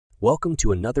Welcome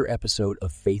to another episode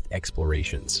of Faith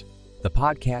Explorations, the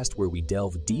podcast where we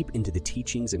delve deep into the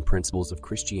teachings and principles of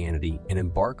Christianity and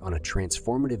embark on a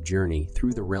transformative journey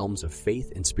through the realms of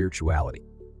faith and spirituality.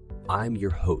 I'm your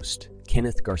host,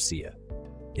 Kenneth Garcia.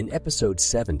 In episode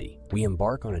 70, we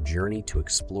embark on a journey to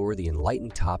explore the enlightening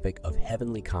topic of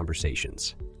heavenly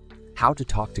conversations. How to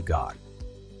talk to God.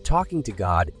 Talking to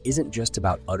God isn't just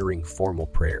about uttering formal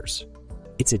prayers.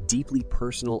 It's a deeply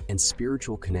personal and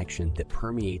spiritual connection that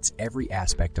permeates every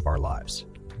aspect of our lives.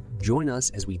 Join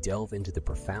us as we delve into the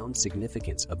profound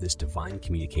significance of this divine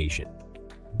communication.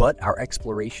 But our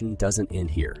exploration doesn't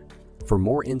end here. For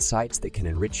more insights that can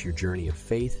enrich your journey of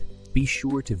faith, be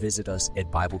sure to visit us at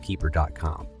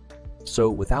BibleKeeper.com. So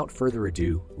without further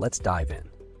ado, let's dive in.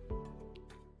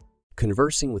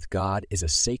 Conversing with God is a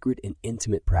sacred and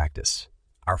intimate practice.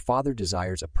 Our Father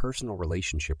desires a personal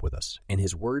relationship with us, and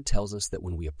His Word tells us that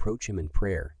when we approach Him in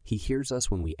prayer, He hears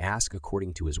us when we ask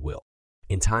according to His will.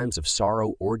 In times of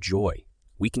sorrow or joy,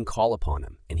 we can call upon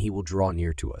Him, and He will draw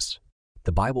near to us.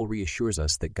 The Bible reassures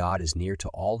us that God is near to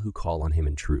all who call on Him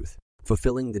in truth,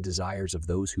 fulfilling the desires of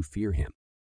those who fear Him.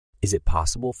 Is it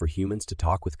possible for humans to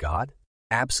talk with God?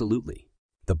 Absolutely.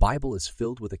 The Bible is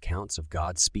filled with accounts of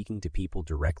God speaking to people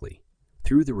directly.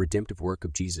 Through the redemptive work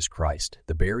of Jesus Christ,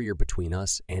 the barrier between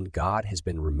us and God has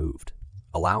been removed,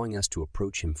 allowing us to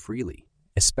approach Him freely,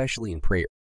 especially in prayer.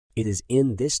 It is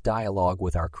in this dialogue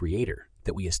with our Creator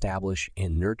that we establish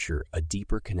and nurture a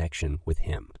deeper connection with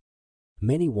Him.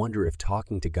 Many wonder if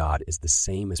talking to God is the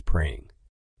same as praying.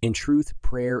 In truth,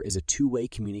 prayer is a two-way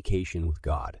communication with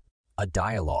God, a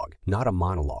dialogue, not a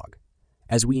monologue.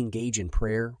 As we engage in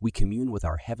prayer, we commune with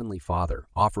our Heavenly Father,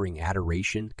 offering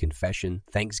adoration, confession,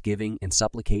 thanksgiving, and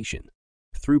supplication.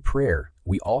 Through prayer,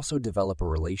 we also develop a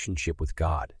relationship with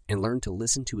God and learn to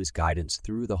listen to His guidance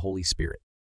through the Holy Spirit.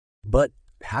 But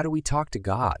how do we talk to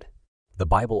God? The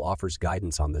Bible offers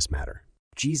guidance on this matter.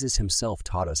 Jesus Himself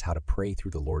taught us how to pray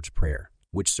through the Lord's Prayer,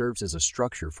 which serves as a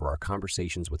structure for our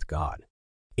conversations with God.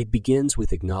 It begins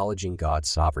with acknowledging God's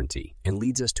sovereignty and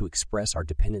leads us to express our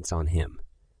dependence on Him,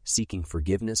 seeking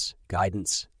forgiveness,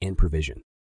 guidance, and provision.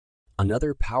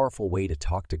 Another powerful way to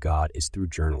talk to God is through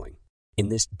journaling. In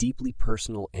this deeply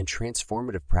personal and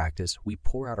transformative practice, we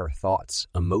pour out our thoughts,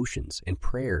 emotions, and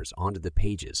prayers onto the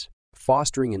pages,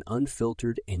 fostering an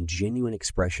unfiltered and genuine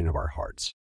expression of our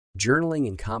hearts. Journaling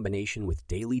in combination with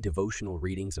daily devotional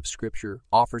readings of Scripture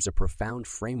offers a profound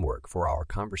framework for our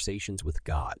conversations with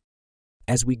God.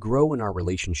 As we grow in our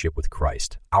relationship with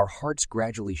Christ, our hearts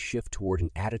gradually shift toward an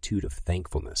attitude of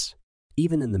thankfulness.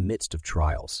 Even in the midst of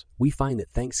trials, we find that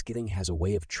thanksgiving has a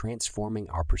way of transforming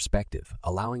our perspective,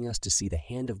 allowing us to see the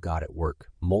hand of God at work,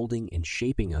 molding and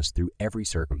shaping us through every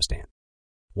circumstance.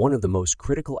 One of the most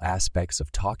critical aspects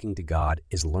of talking to God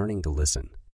is learning to listen.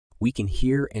 We can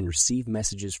hear and receive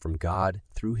messages from God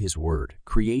through His Word,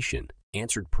 creation,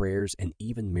 answered prayers, and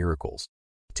even miracles.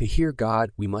 To hear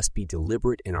God, we must be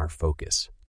deliberate in our focus,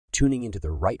 tuning into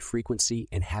the right frequency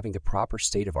and having the proper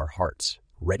state of our hearts,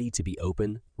 ready to be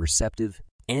open, receptive,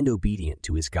 and obedient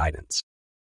to His guidance.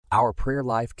 Our prayer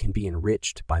life can be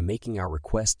enriched by making our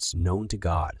requests known to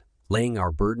God, laying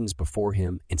our burdens before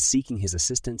Him, and seeking His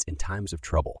assistance in times of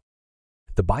trouble.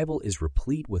 The Bible is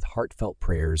replete with heartfelt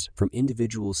prayers from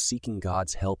individuals seeking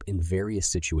God's help in various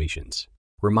situations,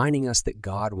 reminding us that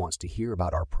God wants to hear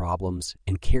about our problems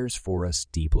and cares for us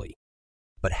deeply.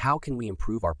 But how can we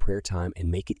improve our prayer time and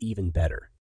make it even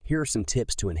better? Here are some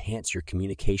tips to enhance your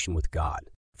communication with God.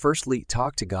 Firstly,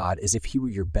 talk to God as if He were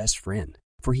your best friend,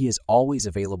 for He is always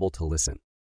available to listen.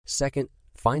 Second,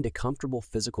 find a comfortable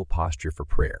physical posture for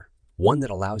prayer, one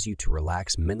that allows you to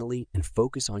relax mentally and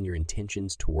focus on your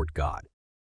intentions toward God.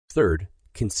 Third,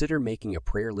 consider making a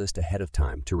prayer list ahead of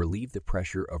time to relieve the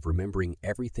pressure of remembering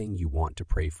everything you want to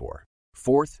pray for.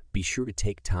 Fourth, be sure to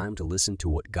take time to listen to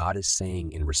what God is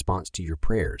saying in response to your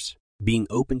prayers, being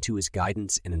open to His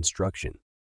guidance and instruction.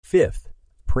 Fifth,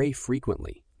 pray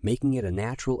frequently, making it a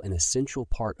natural and essential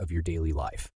part of your daily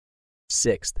life.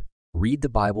 Sixth, read the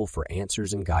Bible for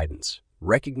answers and guidance,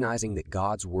 recognizing that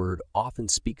God's Word often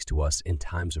speaks to us in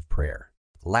times of prayer.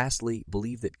 Lastly,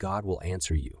 believe that God will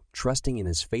answer you, trusting in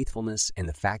His faithfulness and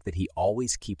the fact that He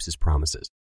always keeps His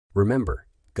promises. Remember,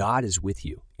 God is with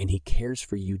you, and He cares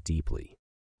for you deeply.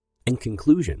 In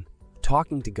conclusion,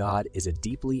 talking to God is a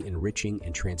deeply enriching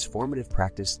and transformative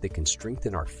practice that can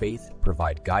strengthen our faith,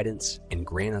 provide guidance, and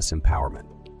grant us empowerment.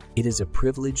 It is a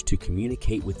privilege to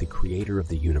communicate with the Creator of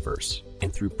the universe,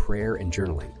 and through prayer and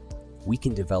journaling, we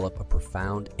can develop a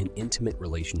profound and intimate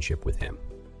relationship with Him.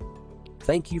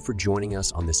 Thank you for joining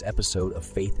us on this episode of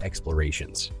Faith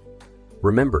Explorations.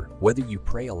 Remember, whether you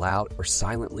pray aloud or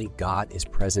silently, God is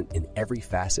present in every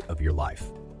facet of your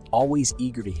life. always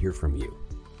eager to hear from you.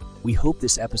 We hope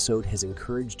this episode has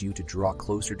encouraged you to draw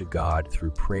closer to God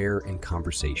through prayer and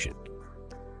conversation.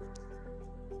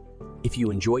 If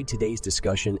you enjoyed today's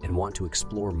discussion and want to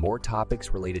explore more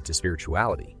topics related to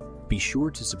spirituality, be sure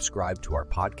to subscribe to our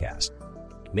podcast.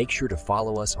 Make sure to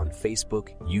follow us on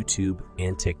Facebook, YouTube,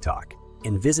 and TikTok,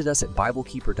 and visit us at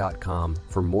BibleKeeper.com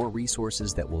for more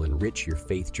resources that will enrich your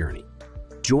faith journey.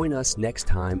 Join us next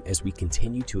time as we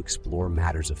continue to explore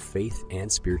matters of faith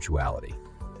and spirituality.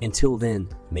 Until then,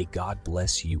 may God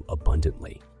bless you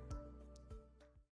abundantly.